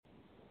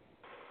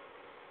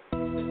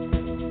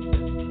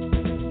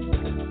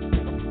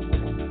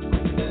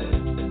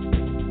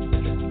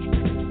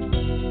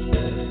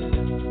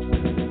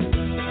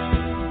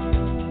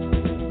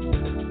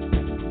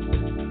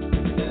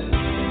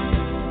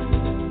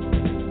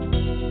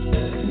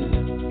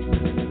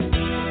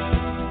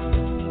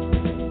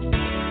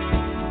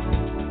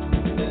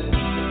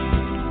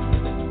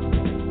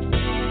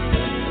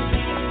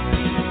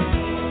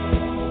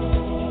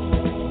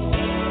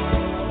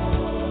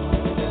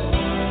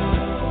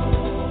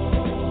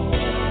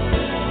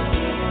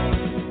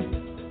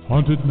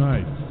Haunted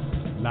Nights,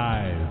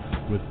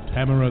 live with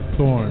Tamara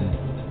Thorne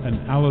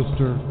and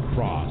Alistair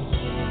Cross.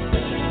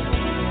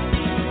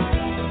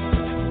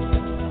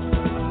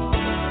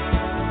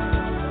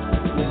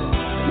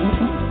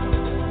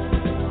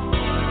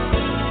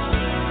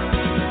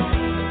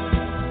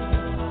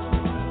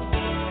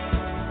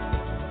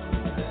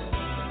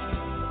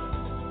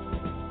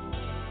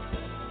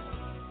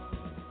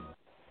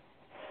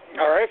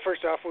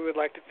 First off, we would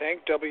like to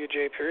thank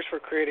W.J. Pierce for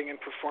creating and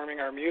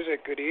performing our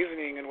music. Good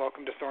evening and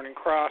welcome to Thorne and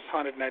Cross,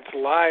 Haunted Nights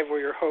Live. We're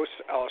your hosts,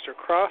 Alistair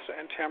Cross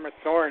and Tamara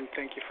Thorne.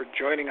 Thank you for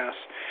joining us.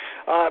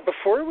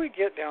 Before we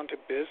get down to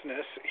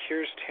business,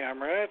 here's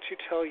Tamara to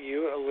tell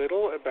you a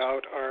little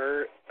about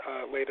our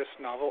latest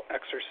novel,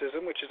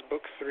 Exorcism, which is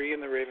book 3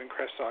 in the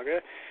Ravencrest saga,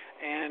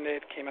 and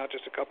it came out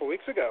just a couple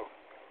weeks ago.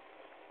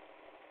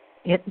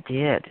 It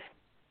did.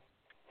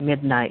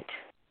 Midnight,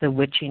 the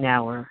witching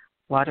hour.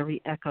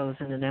 Watery echoes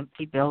in an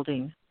empty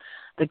building.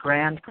 The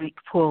grand Greek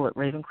pool at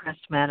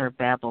Ravencrest Manor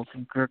babbles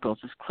and gurgles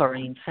as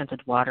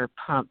chlorine-scented water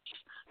pumps,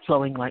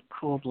 flowing like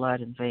cool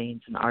blood in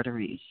veins and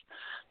arteries.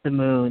 The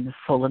moon,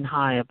 full and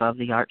high above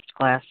the arched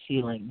glass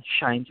ceiling,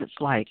 shines its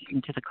light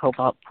into the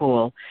cobalt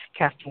pool,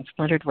 casting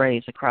splintered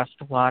rays across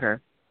the water,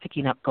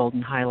 picking up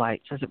golden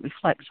highlights as it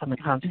reflects on the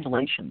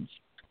constellations,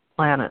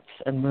 planets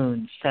and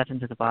moons set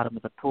into the bottom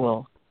of the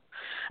pool.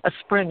 A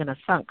spring and a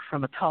thunk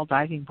from a tall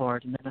diving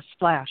board, and then a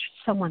splash.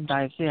 Someone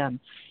dives in,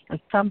 and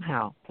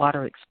somehow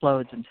water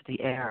explodes into the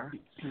air.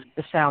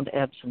 The sound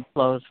ebbs and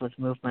flows with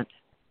movement.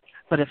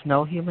 But if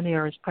no human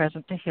ear is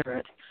present to hear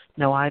it,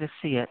 no eye to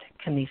see it,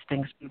 can these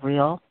things be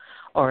real,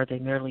 or are they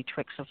merely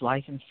tricks of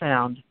light and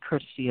sound,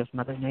 courtesy of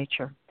Mother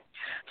Nature?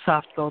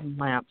 Soft golden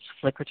lamps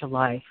flicker to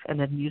life, and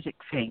then music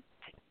faint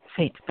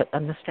but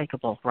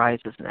unmistakable,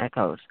 rises and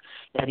echoes.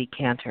 Eddie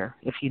Cantor,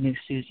 If You Knew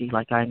Susie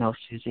Like I Know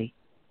Susie.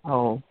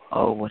 Oh,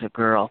 what a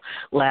girl.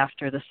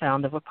 Laughter, the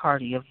sound of a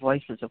party, of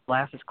voices, of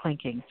glasses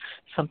clinking.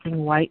 Something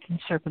white and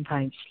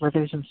serpentine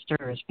slithers and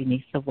stirs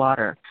beneath the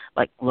water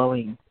like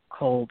glowing,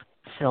 cold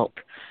silk,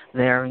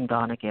 there and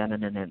gone again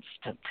in an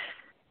instant.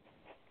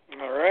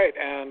 All right,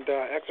 and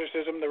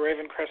Exorcism, the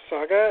Ravencrest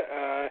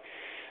Saga,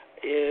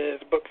 is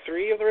book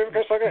 3 of the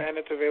Ravencrest Saga, and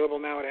it's available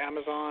now at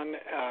Amazon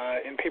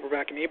in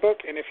paperback and ebook.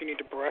 And if you need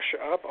to brush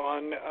up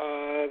on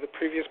the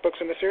previous books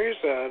in the series,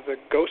 the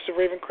Ghosts of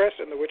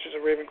Ravencrest and the Witches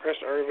of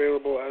Ravencrest are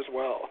available as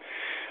well.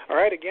 All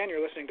right, again,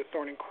 you're listening to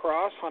Thorne and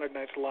Cross, Haunted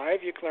Nights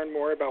Live. You can learn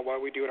more about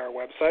what we do at our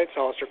websites,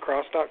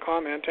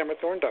 alistaircross.com and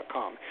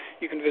tamarathorne.com.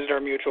 You can visit our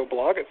mutual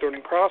blog at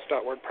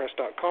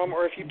thorneandcross.wordpress.com,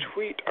 or if you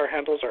tweet, our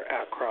handles are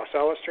at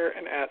CrossAlistair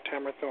and at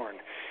tamarathorne.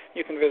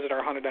 You can visit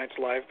our Haunted Nights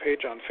Live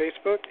page on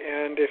Facebook,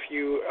 and if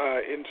you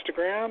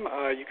Instagram,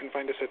 you can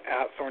find us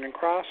at Thorne and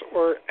Cross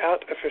or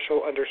at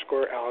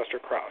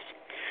 @official_Alistair Cross.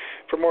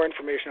 For more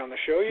information on the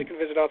show, you can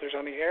visit Authors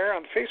on the Air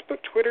on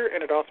Facebook, Twitter,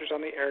 and at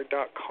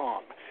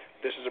authorsontheair.com.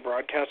 This is a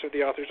broadcast of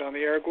the Authors on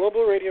the Air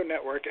Global Radio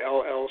Network,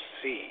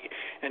 LLC.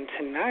 And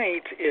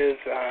tonight is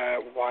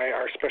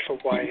our special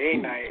YA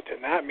night,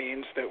 and that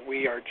means that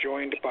we are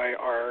joined by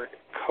our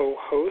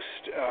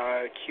co-host,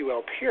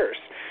 QL Pierce.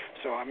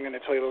 So I'm going to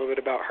tell you a little bit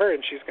about her,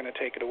 and she's going to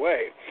take it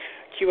away.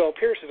 QL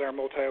Pierce is our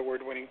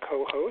multi-award-winning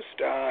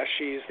co-host.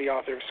 She's the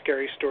author of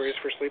Scary Stories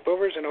for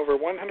Sleepovers and over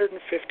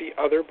 150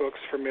 other books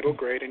for middle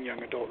grade and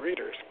young adult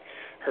readers.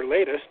 Her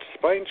latest,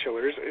 Spine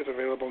Chillers, is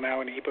available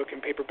now in ebook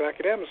and paperback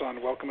at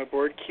Amazon. Welcome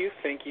aboard, Q.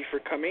 Thank you for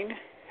coming.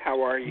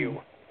 How are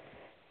you?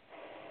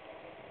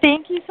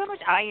 Thank you so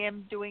much. I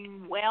am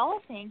doing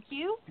well, thank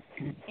you.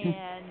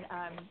 And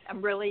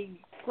I'm really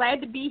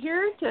glad to be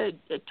here to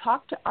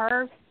talk to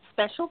our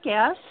special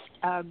guest.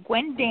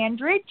 Gwen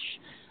Dandridge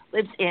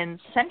lives in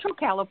Central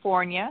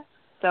California,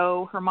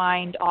 though her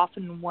mind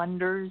often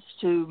wanders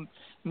to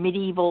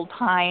medieval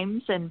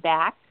times and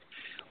back.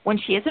 When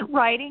she isn't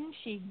writing,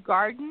 she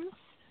gardens,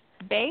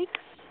 bakes,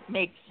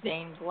 makes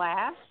stained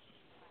glass,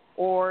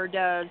 or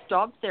does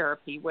dog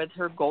therapy with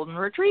her golden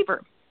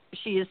retriever.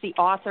 She is the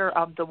author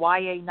of the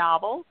YA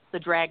novel, The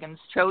Dragon's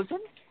Chosen,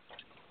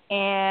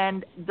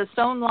 and The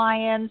Stone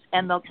Lions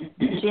and The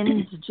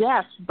Jinn's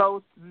Jest,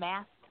 both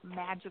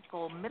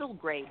magical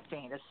middle-grade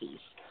fantasies.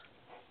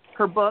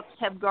 Her books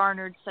have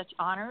garnered such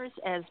honors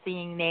as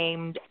being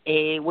named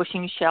a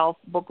Wishing Shelf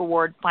Book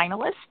Award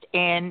finalist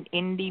and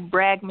Indie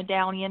Brag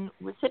Medallion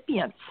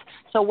recipients.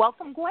 So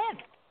welcome, Gwen.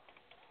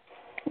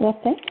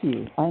 Well, thank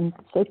you. I'm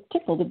so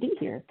tickled to be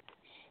here.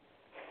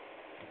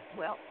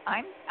 Well,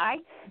 I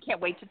can't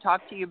wait to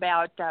talk to you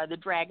about The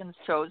Dragon's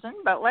Chosen,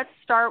 but let's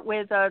start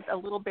with a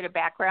little bit of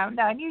background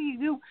on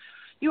you.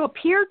 You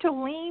appear to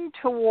lean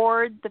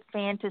toward the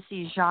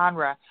fantasy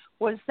genre.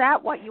 Was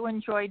that what you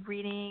enjoyed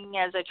reading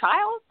as a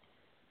child?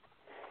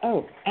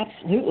 Oh,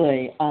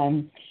 absolutely.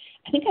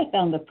 I think I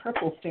found the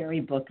Purple Fairy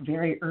book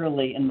very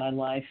early in my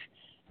life,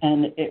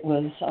 and it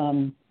was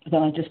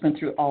then I just went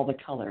through all the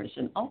colors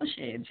and all the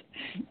shades.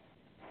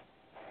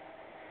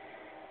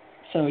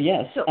 So,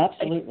 yes,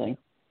 absolutely.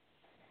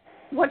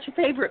 What's your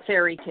favorite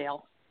fairy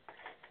tale?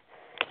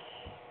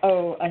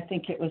 Oh, I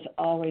think it was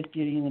always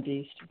Beauty and the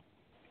Beast.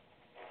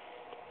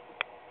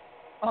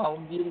 Oh,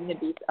 Beauty and the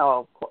Beast.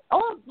 Oh,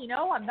 oh,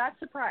 I'm not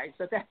surprised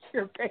that that's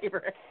your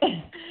favorite.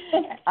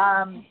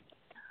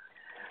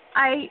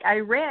 I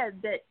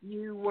read that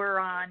you were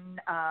on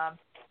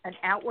an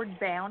outward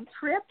bound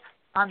trip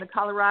on the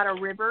Colorado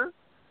River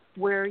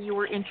where you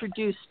were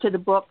introduced to the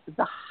book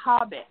The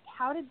Hobbit.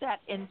 How did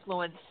that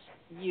influence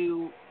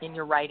you in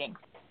your writing?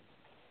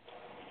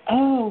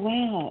 Oh,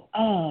 wow.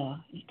 Oh,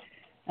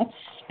 that's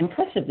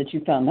impressive that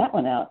you found that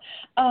one out.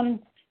 I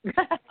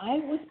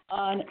was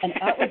on an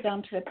outward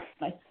bound trip,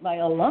 my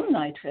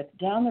alumni trip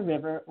down the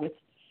river with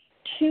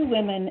 2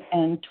 women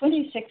and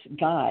 26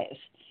 guys.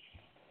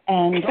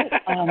 And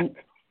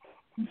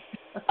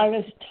I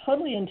was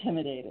totally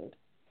intimidated.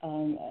 I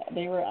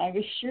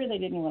was sure they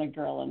didn't want a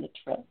girl on the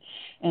trip,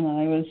 and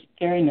I was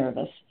very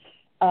nervous.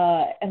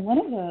 And one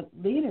of the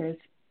leaders,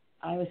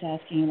 I was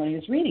asking him what he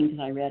was reading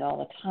because I read all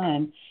the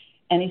time,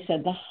 and he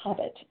said The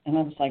Hobbit, and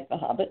I was like, The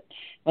Hobbit?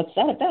 What's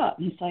that about?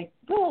 And he's like,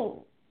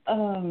 well,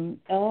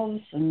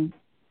 elves and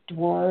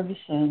dwarves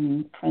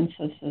and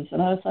princesses,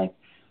 and I was like,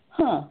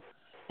 huh.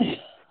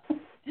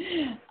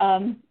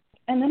 And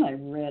then I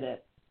read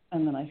it,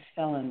 and then I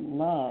fell in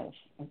love,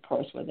 of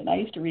course, with it. I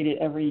used to read it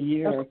every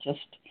year, just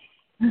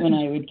when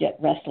I would get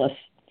restless.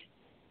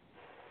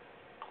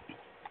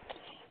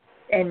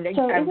 And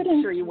so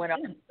I'm sure you went up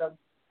to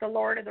the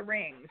Lord of the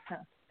Rings. Huh?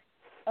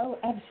 Oh,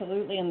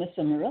 absolutely, and the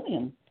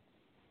Silmarillion.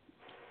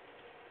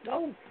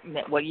 Oh,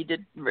 well, you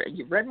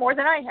read more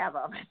than I have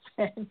of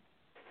it.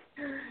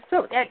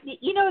 So,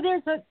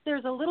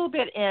 there's a little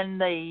bit in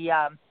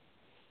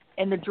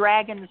the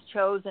Dragon's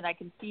Chosen. I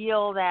can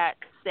feel that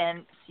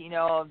sense,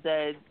 of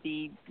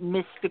the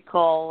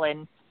mystical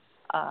and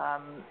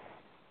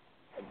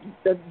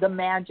the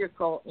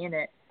magical in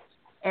it.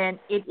 And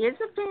it is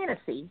a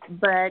fantasy,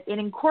 but it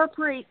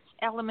incorporates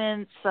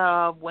elements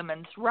of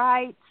women's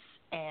rights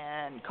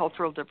and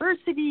cultural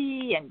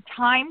diversity and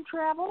time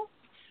travel.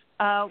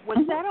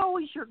 Was that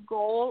always your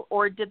goal,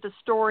 or did the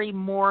story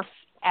morph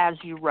as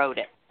you wrote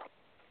it?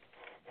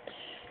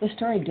 The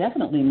story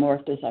definitely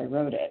morphed as I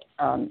wrote it.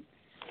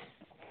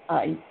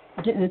 I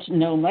didn't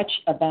know much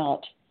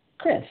about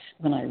Chris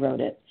when I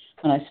wrote it,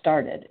 when I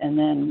started, and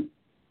then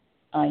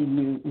I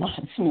knew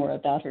lots more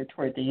about her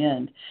toward the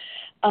end.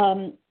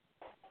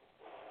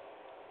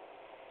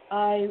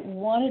 I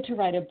wanted to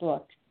write a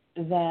book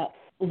that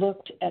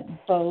looked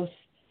at both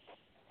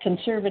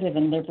conservative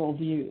and liberal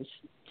views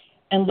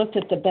and looked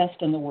at the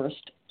best and the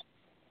worst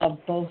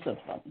of both of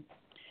them.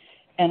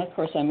 And, of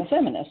course, I'm a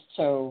feminist,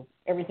 so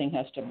everything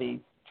has to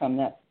be from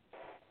that.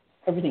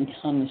 Everything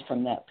comes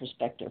from that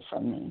perspective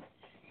from me.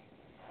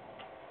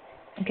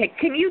 Okay,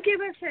 can you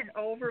give us an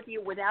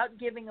overview without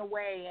giving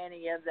away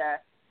any of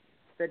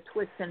the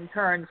twists and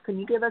turns? Can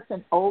you give us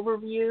an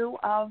overview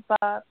of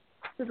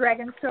The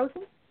Dragon's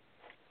Chosen?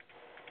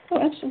 Oh,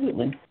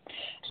 absolutely.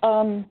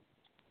 The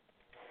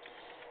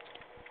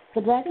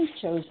Dragon's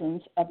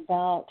Chosen's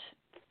about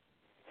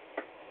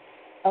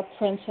a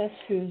princess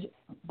who's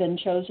been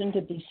chosen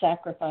to be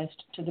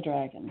sacrificed to the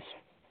dragons.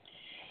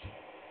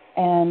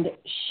 And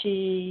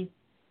she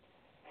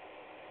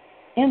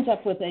ends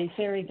up with a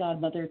fairy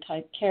godmother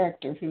type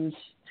character who's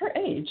her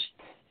age,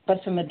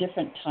 but from a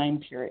different time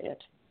period,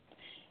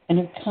 and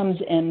who comes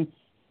in,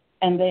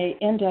 and they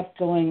end up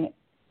going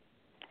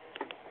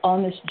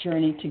on this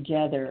journey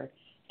together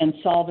and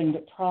solving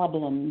the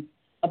problem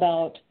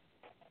about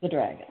the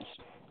dragons.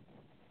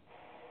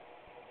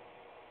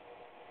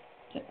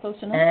 Is that close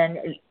enough? And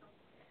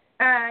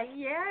I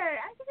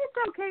think it's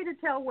okay to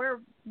tell where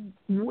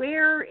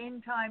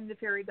in time the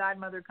fairy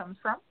godmother comes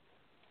from.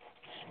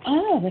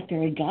 The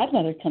fairy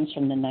godmother comes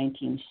from the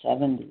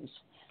 1970s,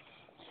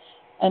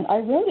 and I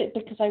wrote it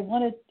because I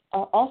wanted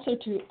also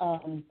to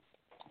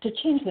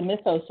change the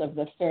mythos of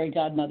the fairy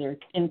godmother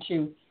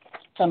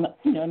from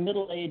a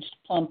middle-aged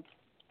plump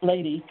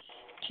lady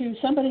to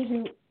somebody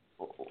who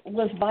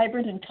was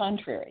vibrant and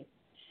contrary,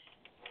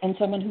 and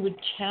someone who would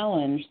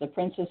challenge the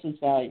princess's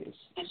values,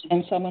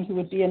 and someone who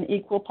would be an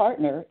equal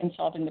partner in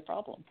solving the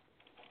problem.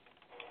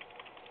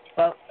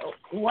 Well,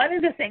 one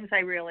of the things I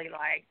really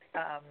liked,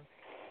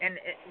 and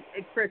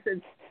Chris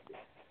is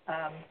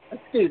a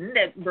student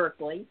at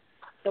Berkeley,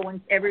 so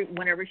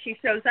whenever she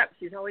shows up,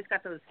 she's always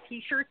got those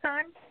T-shirts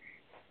on,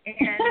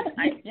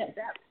 and Yes.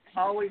 that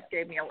always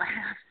gave me a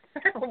laugh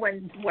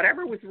when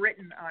whatever was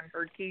written on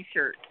her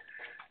T-shirt.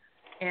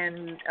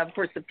 And, of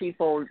course, the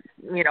people,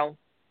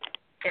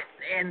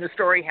 in the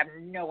story have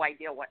no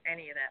idea what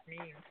any of that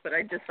means, but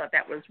I just thought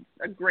that was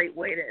a great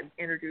way to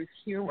introduce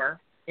humor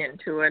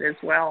into it as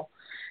well.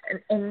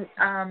 And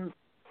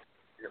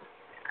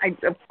I,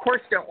 of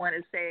course, don't want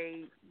to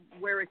say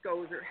where it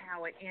goes or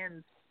how it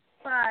ends,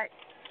 but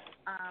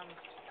I'm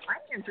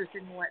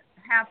interested in what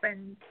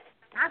happened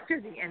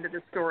after the end of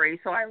the story,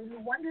 so I was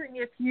wondering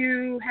if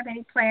you have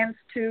any plans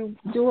to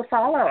do a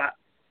follow-up.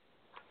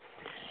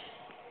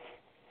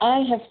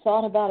 I have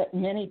thought about it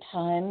many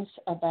times,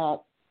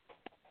 about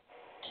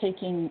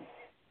taking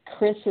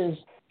Chris's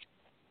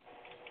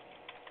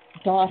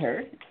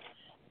daughter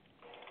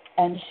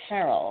and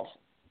Harold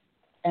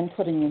and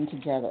putting them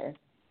together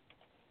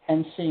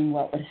and seeing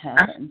what would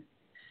happen.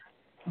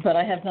 but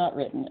I have not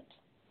written it.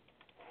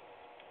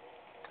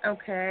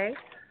 Okay.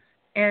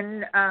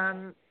 And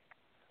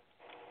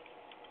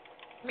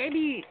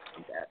maybe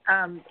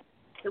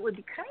it would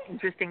be kind of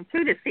interesting,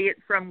 too, to see it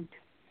from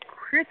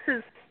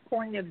Chris's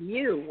point of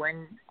view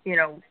when,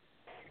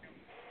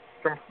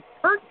 from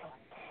her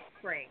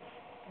frame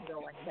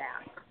going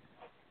back.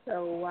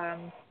 So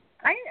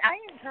I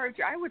encourage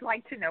you. I would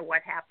like to know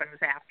what happens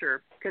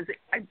after, because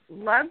I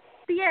loved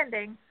the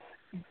ending,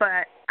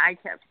 but I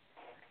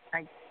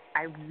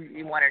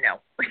really want to know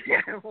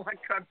what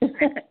comes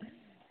next.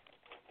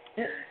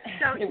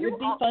 It would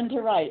be fun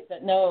to write,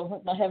 but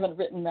no, I haven't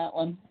written that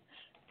one.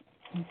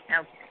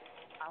 Okay,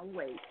 I'll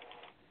wait.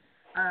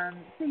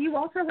 So you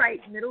also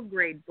write middle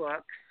grade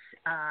books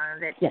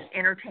that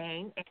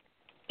entertain and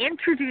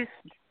introduce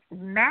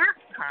math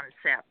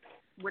concepts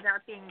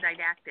without being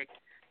didactic.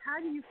 How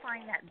do you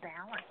find that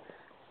balance?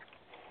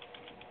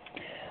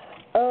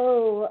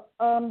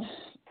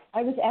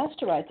 I was asked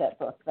to write that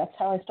book. That's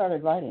how I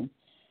started writing.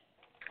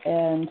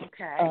 And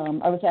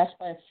I was asked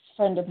by a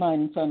friend of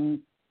mine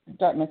from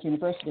Dartmouth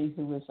University,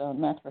 who was a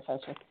math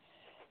professor,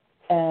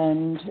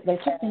 and they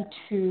took me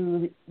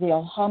to the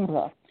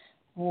Alhambra,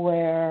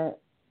 where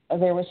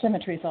there were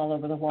symmetries all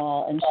over the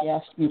wall, and she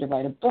asked me to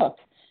write a book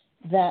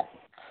that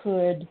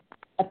could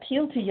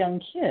appeal to young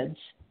kids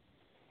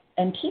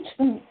and teach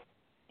them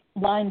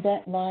band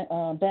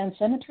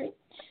symmetry,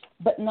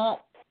 but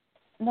not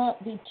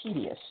be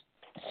tedious.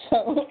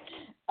 So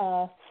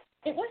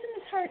it wasn't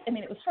as hard. I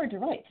mean, it was hard to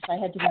write because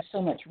I had to do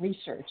so much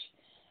research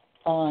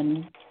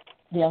on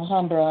the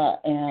Alhambra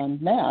and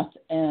math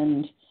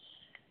and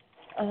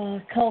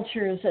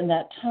cultures in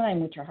that time,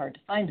 which are hard to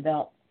find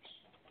about.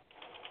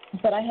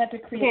 But I had to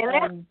create.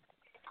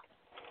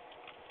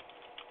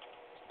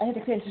 I had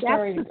to create a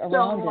story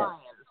around it.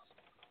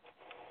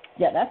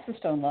 Yeah, that's the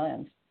Stone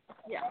Lions.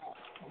 Yeah.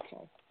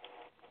 Okay.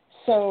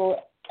 So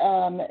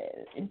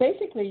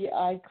basically,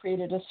 I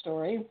created a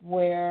story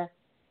where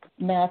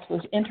math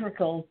was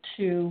integral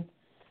to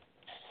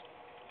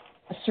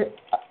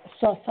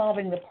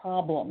solving the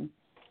problem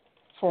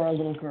for a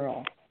little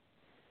girl.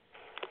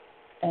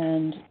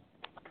 And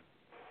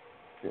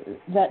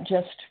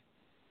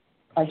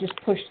I just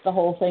pushed the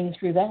whole thing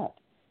through that.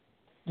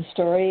 The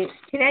story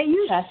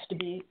has to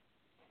be,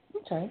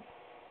 I'm sorry.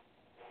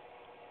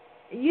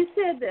 You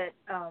said that,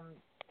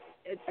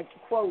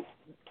 quote,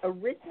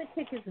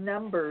 arithmetic is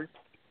numbers,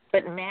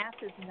 but math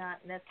is not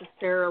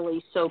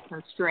necessarily so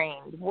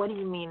constrained. What do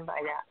you mean by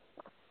that?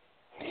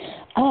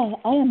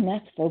 I am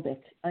math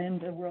phobic. I am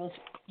the world's,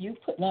 you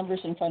put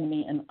numbers in front of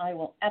me and I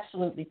will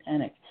absolutely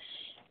panic.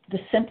 The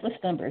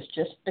simplest numbers,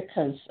 just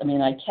because, I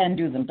mean, I can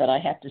do them, but I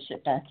have to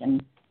sit back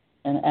and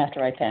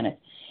after I panic.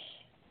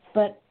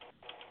 But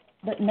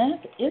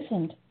math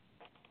isn't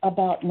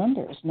about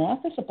numbers.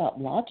 Math is about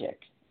logic.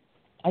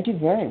 I do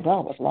very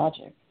well with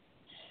logic.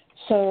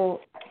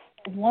 So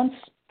once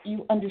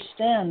you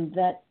understand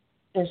that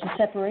there's a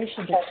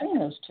separation between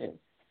those two,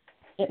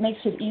 it makes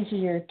it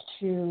easier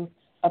to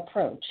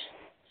approach,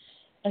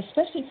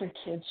 especially for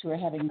kids who are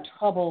having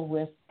trouble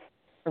with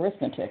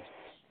arithmetic.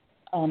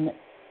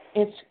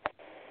 It's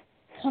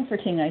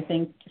comforting, I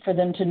think, for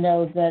them to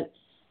know that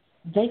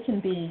they can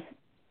be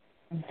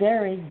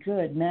very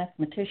good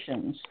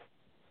mathematicians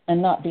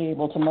and not be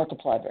able to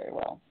multiply very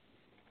well.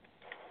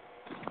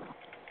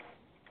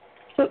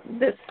 So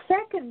the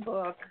second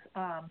book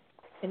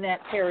in that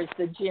pair is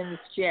The Djinn's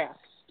Jest.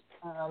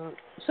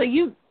 So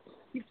you've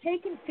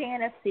taken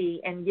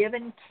fantasy and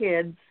given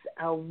kids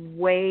a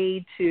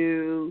way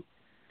to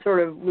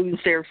sort of lose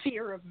their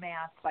fear of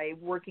math by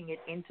working it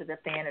into the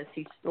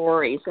fantasy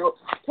story. So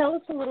tell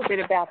us a little bit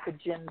about The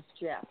Djinn's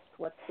Jest.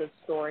 What's the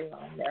story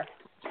on there?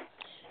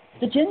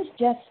 The Djinn's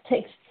Jest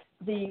takes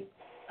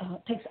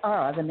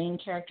Ara, the main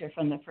character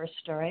from the first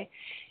story,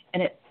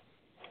 and it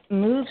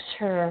moves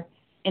her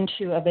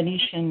into a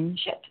Venetian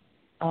ship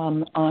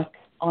on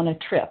a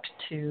trip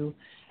to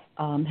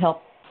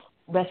help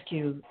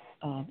rescue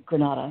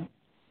Granada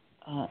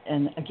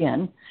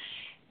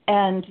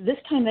and this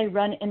time they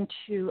run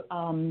into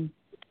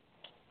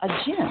a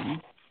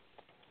djinn,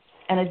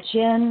 and a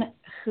djinn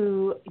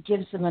who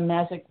gives them a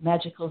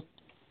magical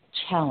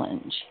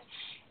challenge.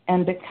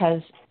 And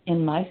because,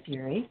 in my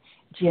theory,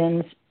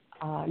 djinns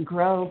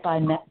grow by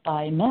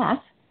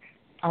math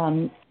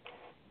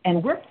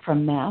and work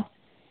from math,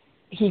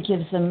 he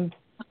gives them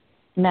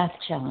math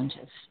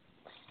challenges.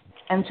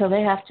 And so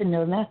they have to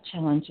know math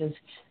challenges,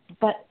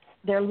 but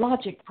they're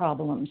logic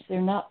problems.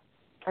 They're not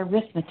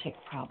arithmetic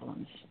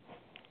problems.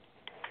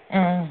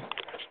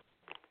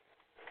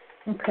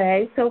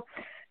 Okay, so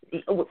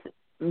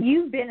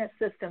you've been a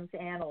systems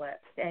analyst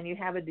and you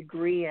have a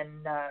degree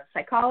in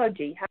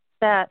psychology. How does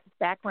that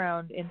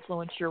background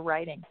influence your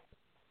writing?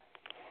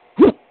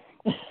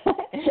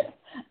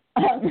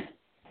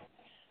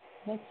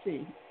 Let's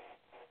see.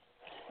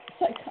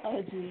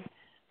 Psychology,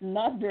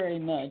 not very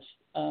much.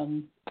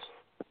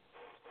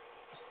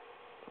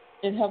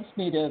 It helps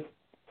me to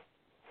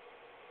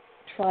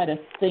try to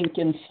think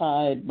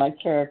inside my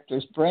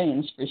characters'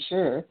 brains for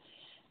sure.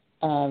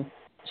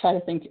 Try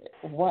to think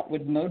what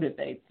would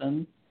motivate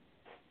them.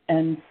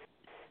 and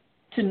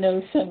to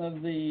know some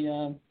of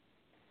the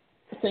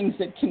things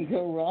that can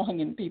go wrong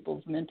in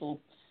people's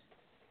mental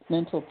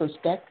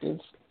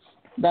perspectives.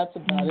 That's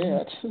about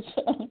it.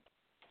 So.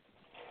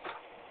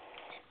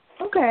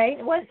 Okay.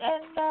 What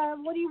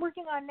are you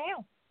working on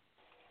now?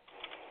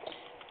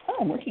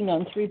 I'm working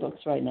on 3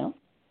 books right now.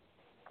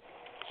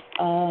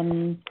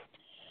 I'm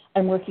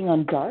working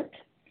on Dark,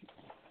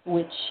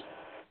 which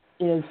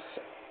is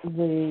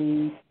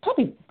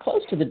probably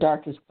close to the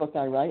darkest book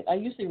I write. I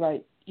usually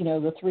write,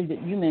 the 3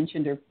 that you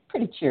mentioned are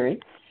pretty cheery.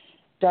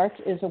 Dark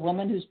is a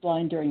woman who's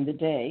blind during the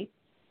day,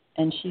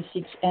 and she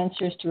seeks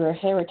answers to her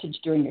heritage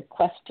during a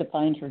quest to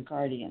find her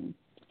guardian.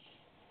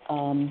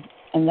 And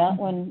that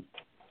one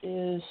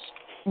is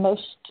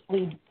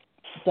mostly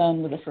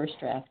done with the first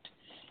draft.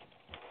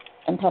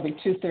 I'm probably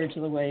 2/3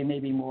 of the way,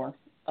 maybe more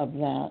of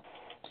that.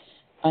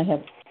 I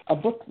have a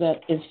book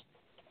that is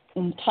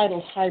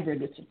entitled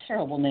Hybrid. It's a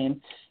terrible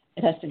name.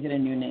 It has to get a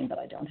new name, but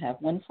I don't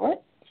have one for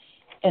it.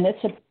 And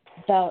it's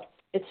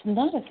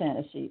not a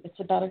fantasy. It's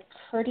about a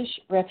Kurdish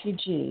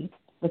refugee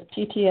with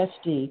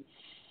PTSD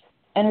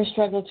and her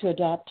struggle to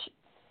adopt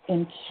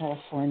in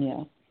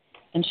California.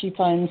 And she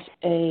finds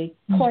a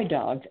coy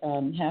dog,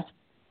 half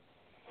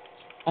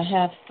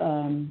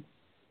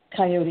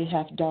coyote,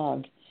 half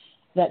dog,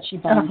 that she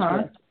bonds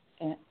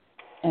with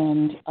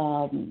and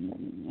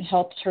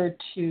helps her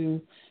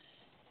to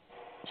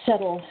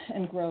settle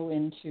and grow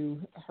into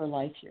her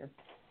life here.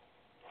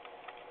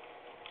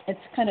 It's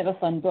kind of a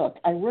fun book.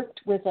 I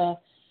worked with a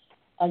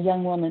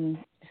young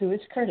woman who is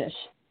Kurdish,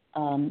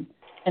 and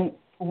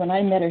when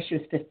I met her, she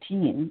was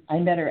 15. I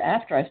met her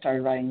after I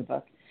started writing the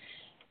book,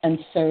 and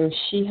so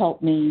she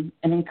helped me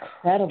an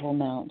incredible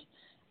amount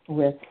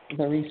with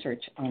the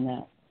research on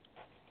that.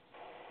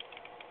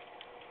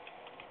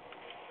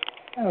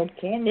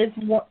 Okay, and there's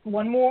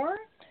one more?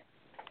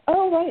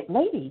 Oh, right,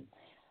 Lady.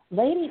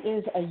 Lady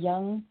is a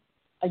young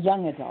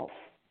adult,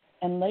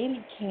 and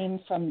Lady came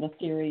from the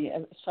theory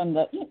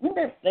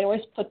remember they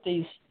always put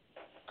these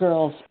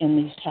girls in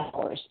these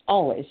towers,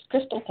 always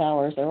crystal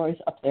towers. They're always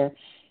up there,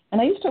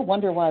 and I used to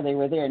wonder why they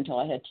were there until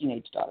I had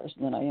teenage daughters,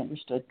 and then I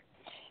understood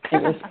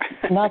it was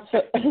not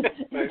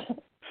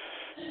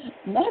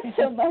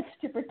so much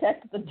to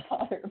protect the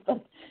daughter,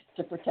 but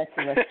to protect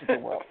the rest of the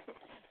world.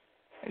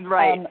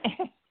 Right.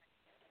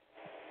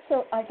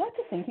 So I got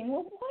to thinking,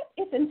 well, what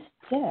if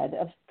instead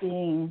of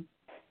being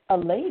a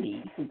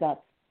lady who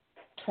got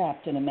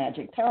trapped in a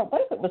magic tower,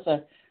 what if it was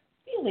a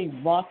really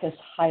raucous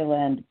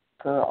Highland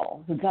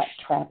girl who got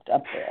trapped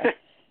up there,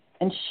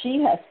 and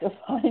she has to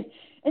find,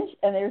 and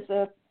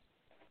there's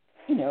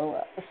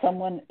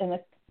someone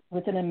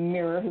within a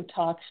mirror who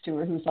talks to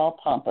her, who's all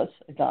pompous,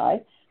 a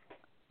guy,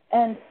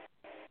 and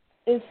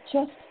is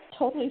just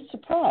totally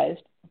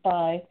surprised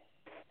by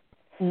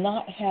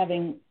not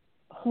having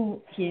who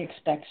he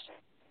expects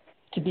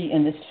to be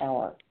in this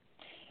tower,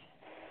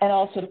 and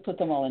also to put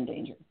them all in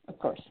danger. Of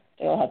course,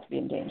 they all have to be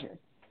in danger,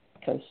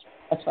 because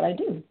that's what I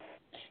do.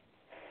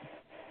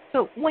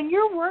 So when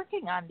you're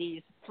working on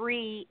these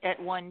 3 at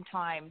one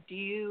time, do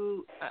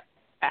you,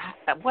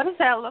 what does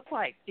that look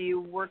like? Do you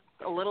work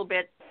a little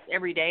bit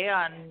every day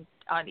on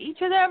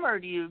each of them, or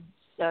do you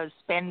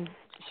spend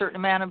a certain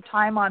amount of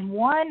time on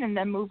one and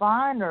then move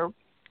on, or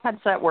how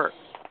does that work?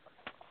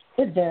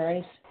 It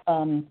varies.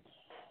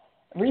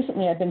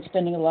 Recently, I've been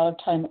spending a lot of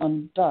time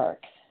on Dark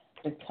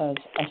because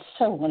I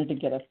so wanted to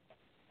get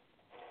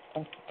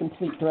a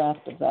complete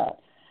draft of that,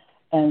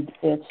 and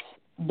it's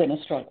been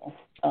a struggle.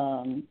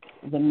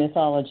 The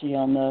mythology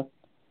on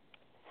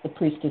the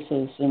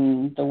priestesses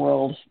and the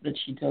world that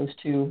she goes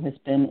to has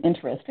been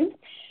interesting.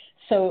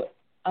 So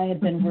I had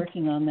been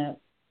working on that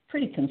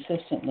pretty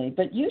consistently.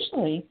 But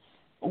usually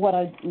what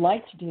I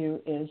like to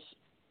do is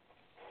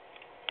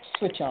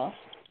switch off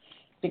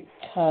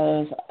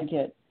because I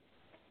get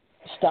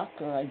stuck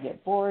or I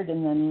get bored,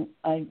 and then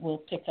I will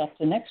pick up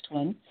the next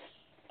one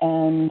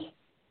and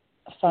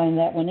find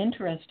that one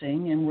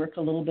interesting and work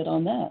a little bit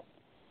on that.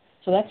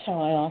 So that's how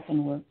I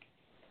often work.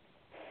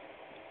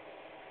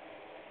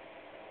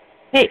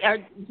 Hey,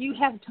 do you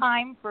have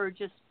time for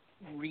just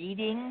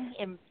reading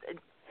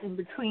in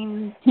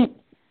between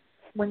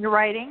when you're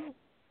writing?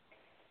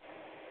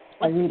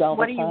 I read all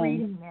the time. What are you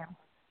reading now?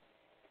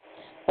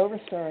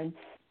 Overstory.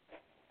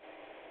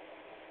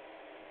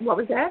 What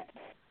was that?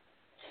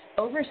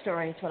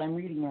 Overstory is what I'm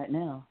reading right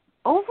now.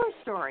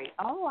 Overstory.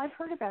 Oh, I've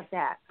heard about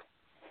that.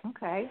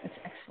 Okay. That's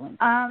excellent.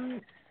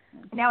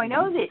 Now, I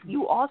know that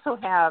you also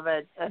have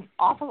an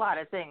awful lot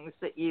of things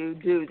that you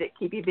do that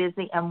keep you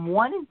busy, and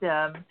one of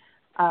them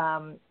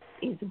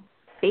is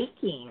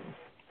baking.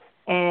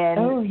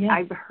 And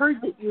I've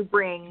heard that you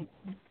bring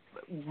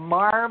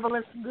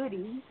marvelous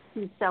goodies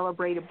to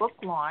celebrate a book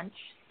launch.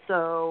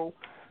 So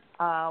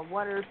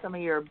what are some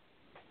of your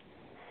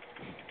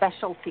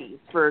specialties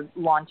for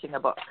launching a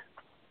book?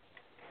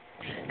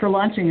 For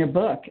launching a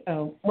book?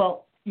 Oh,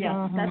 well,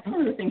 yeah, that's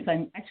one of the things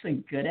I'm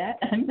actually good at.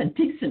 I'm a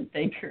decent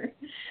baker.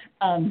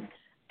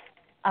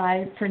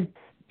 For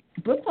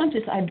book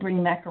launches, I bring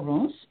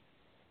macarons,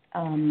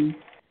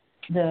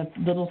 the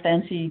little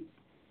fancy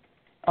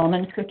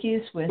almond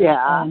cookies with.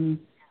 Yeah.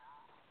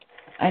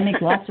 I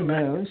make lots of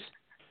those,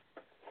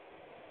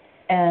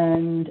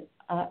 and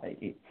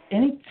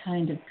any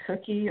kind of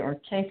cookie or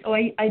cake. Oh,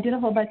 I did a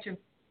whole bunch of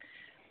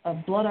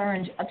blood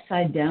orange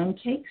upside down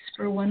cakes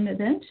for one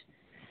event,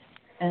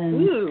 and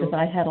because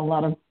I had a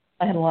lot of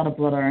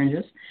blood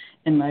oranges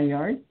in my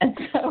yard, and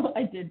so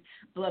I did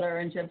blood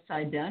orange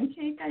upside down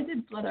cake. I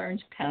did blood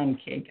orange pound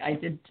cake. I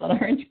did blood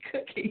orange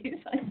cookies.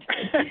 I did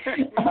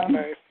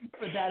Nice.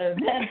 for that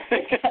event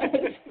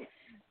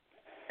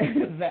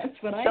because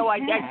that's what I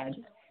had.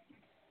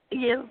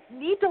 You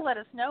need to let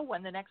us know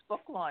when the next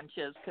book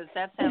launches, because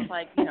that sounds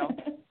like,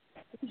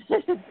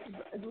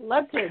 I'd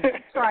love to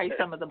try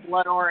some of the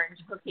blood orange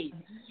cookies.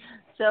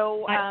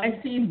 So I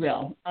feed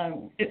well.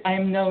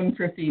 I'm known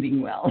for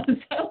feeding well.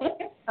 So.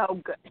 Oh,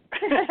 good.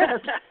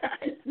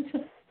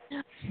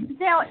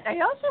 Now,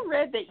 I also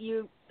read that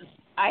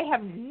I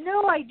have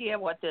no idea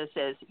what this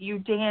is. You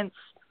dance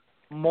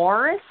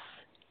Morris,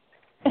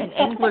 an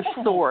English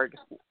sword.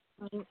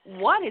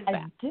 What is that?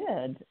 I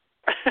did.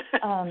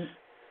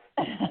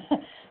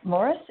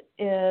 Morris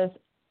is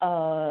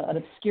an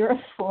obscure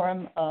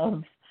form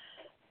of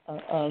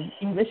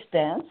English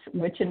dance,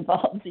 which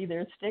involves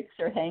either sticks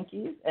or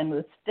hankies. And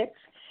with sticks,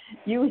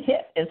 you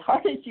hit as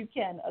hard as you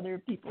can other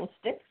people's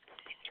sticks,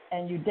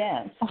 and you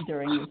dance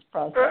during this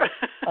process.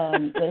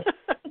 There's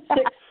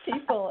 6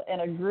 people in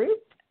a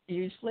group,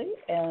 usually,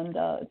 and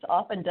it's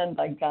often done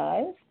by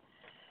guys.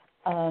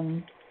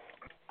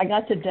 I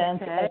got to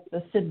dance at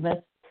the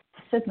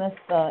Sidmouth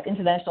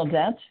International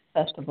Dance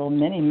Festival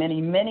many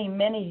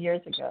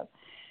years ago.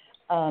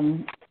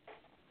 And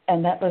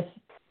that was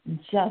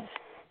just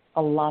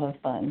a lot of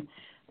fun.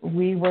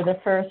 We were the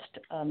first,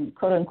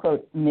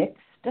 quote-unquote,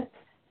 mixed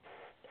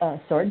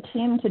sword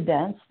team to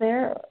dance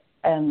there,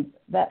 and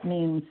that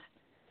means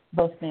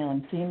both male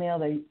and female.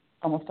 They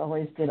almost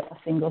always did a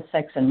single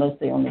sex, and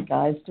mostly only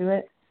guys do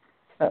it.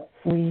 But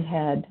we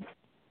had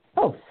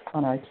both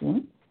on our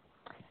team.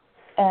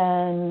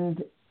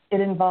 And it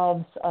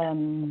involves,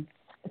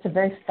 it's a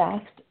very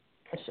fast,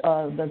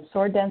 the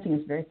sword dancing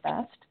is very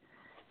fast.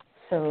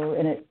 So,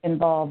 and it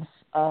involves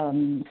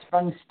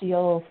sprung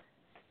steel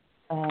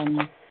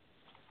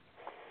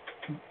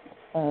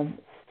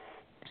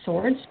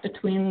swords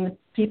between the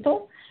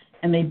people,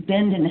 and they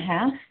bend in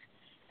half.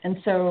 And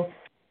so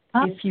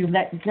if you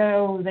let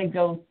go, they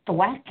go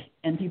thwack,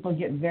 and people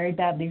get very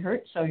badly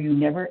hurt. So you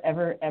never,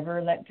 ever,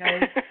 ever let go.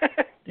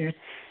 There's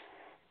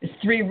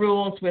 3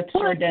 rules with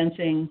sword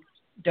dancing: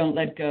 don't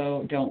let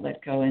go, and don't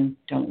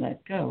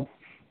let go.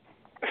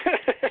 So,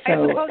 I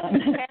suppose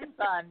it depends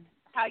on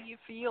how you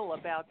feel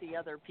about the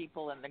other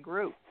people in the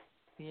group,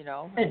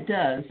 It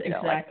does,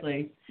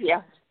 exactly.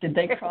 Yeah. Did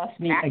they cross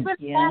me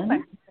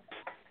again?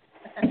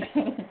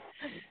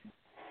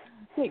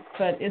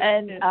 But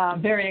it's a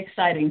very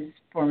exciting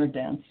form of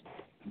dance.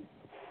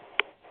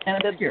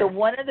 And the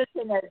one other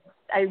thing that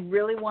I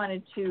really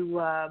wanted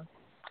to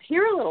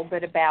hear a little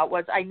bit about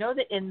was, I know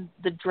that in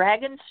The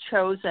Dragons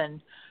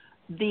Chosen,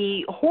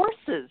 the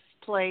horses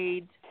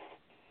played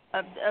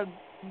a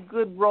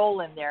good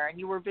role in there, and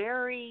you were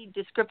very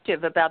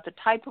descriptive about the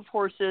type of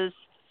horses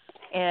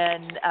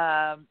and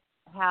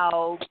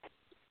how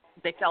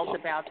they felt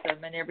about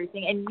them and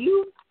everything. And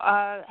you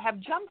have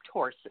jumped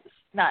horses,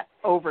 not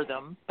over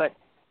them, but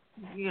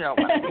you know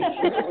what I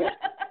mean.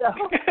 So,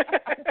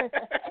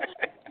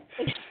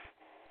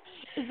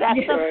 is that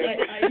something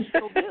that you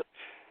still do?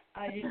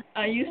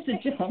 I used to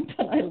jump,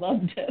 and I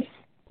loved it.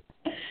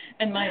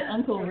 And my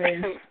uncle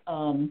raised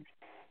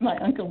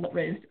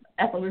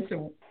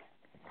Appaloosa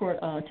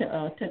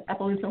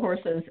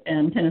horses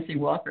and Tennessee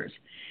Walkers.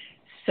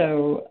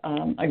 So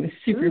I was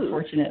super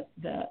fortunate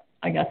that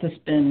I got to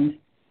spend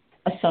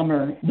a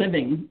summer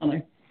living on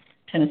a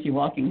Tennessee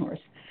walking horse.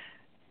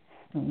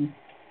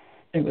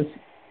 It was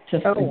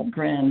just a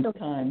grand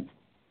time.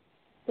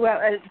 Well,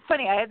 it's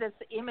funny. I have this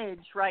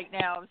image right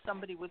now of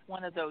somebody with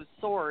one of those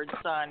swords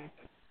on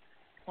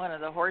one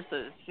of the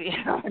horses,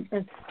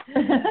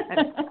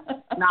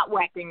 not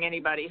whacking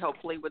anybody,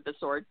 hopefully, with the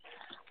sword.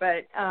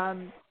 But,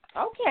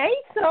 okay,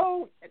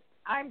 so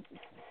I'm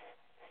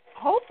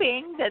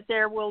hoping that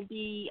there will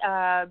be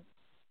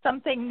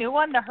something new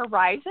on the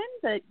horizon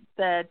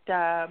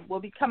that will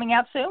be coming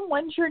out soon.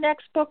 When's your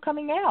next book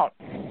coming out?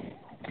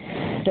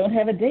 Don't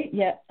have a date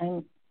yet.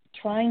 I'm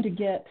trying to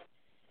get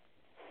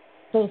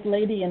those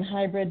lady and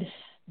hybrid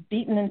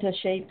beaten into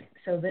shape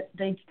so that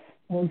they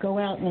will go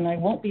out and I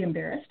won't be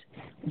embarrassed,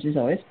 which is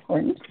always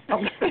important.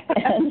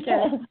 And,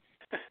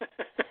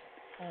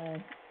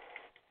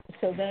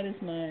 so that is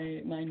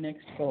my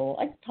next goal.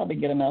 I could probably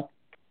get them up.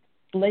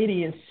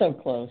 Lady is so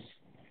close.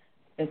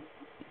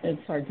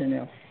 It's hard to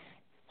know.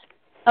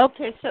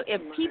 Okay, so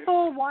if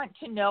people want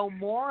to know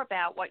more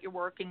about what you're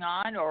working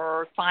on,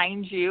 or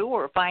find you,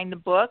 or find the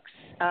books,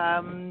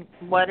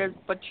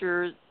 what's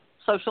your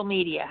social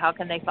media? How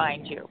can they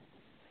find you?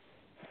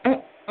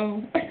 I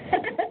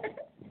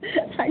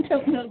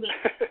don't know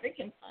that they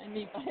can find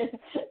me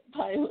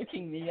by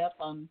looking me up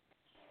on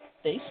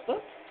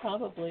Facebook.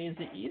 Probably is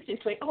the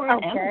easiest way, or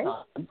on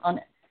Amazon. On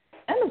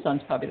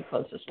Amazon's probably the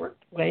closest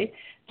way.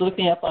 Look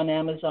me up on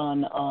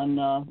Amazon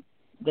on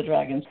The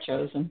Dragon's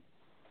Chosen.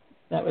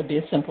 That would be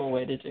a simple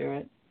way to do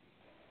it.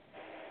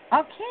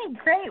 Okay,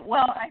 great.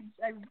 Well, I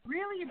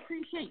really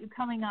appreciate you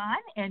coming on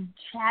and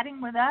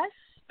chatting with us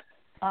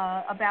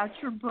about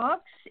your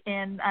books,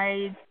 and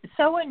I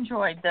so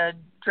enjoyed The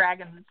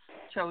Dragon's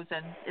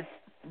Chosen.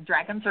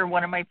 Dragons are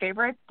one of my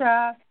favorite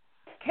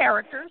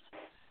characters.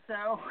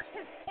 So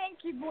thank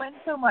you, Gwen,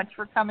 so much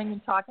for coming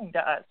and talking to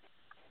us.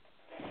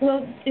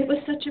 Well, it was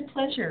such a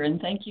pleasure, and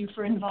thank you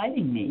for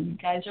inviting me. You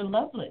guys are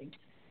lovely.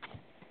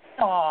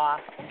 Aw,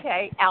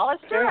 okay.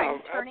 Alistair, Yeah,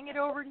 I'm turning it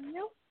over to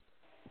you.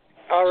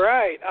 All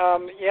right.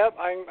 Yep,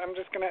 I'm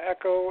just going to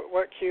echo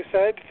what Q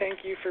said. Thank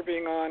you for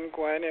being on,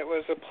 Gwen. It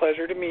was a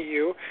pleasure to meet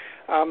you.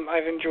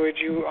 I've enjoyed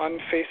you on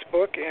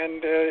Facebook,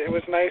 and it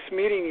was nice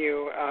meeting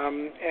you.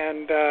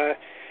 And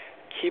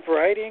keep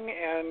writing,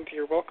 and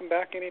you're welcome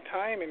back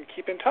anytime, and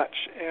keep in touch.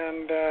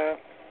 And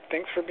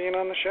thanks for being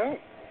on the show.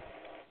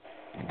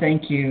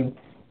 Thank you.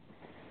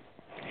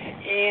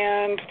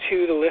 And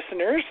to the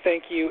listeners,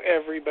 thank you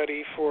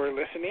everybody for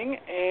listening.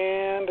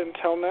 And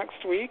until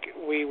next week,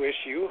 we wish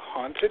you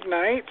haunted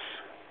nights,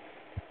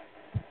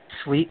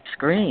 Sweet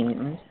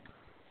screams.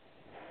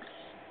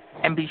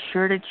 And be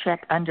sure to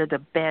check under the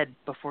bed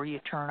before you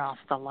turn off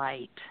the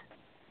light.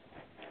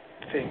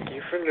 Thank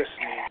you for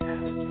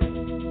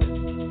listening.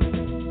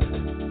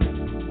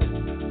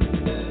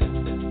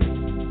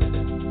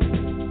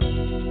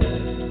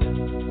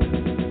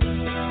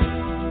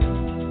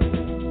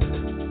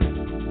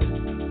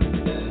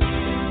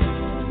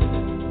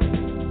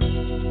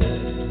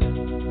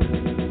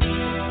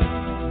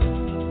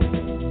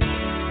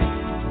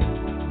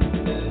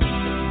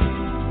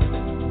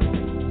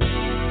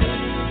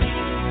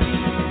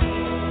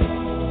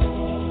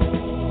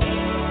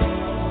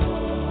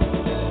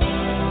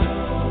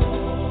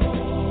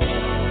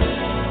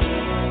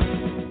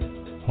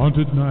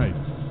 Haunted Nights,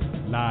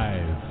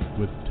 live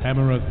with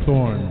Tamara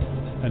Thorne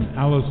and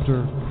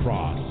Alistair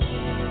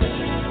Cross.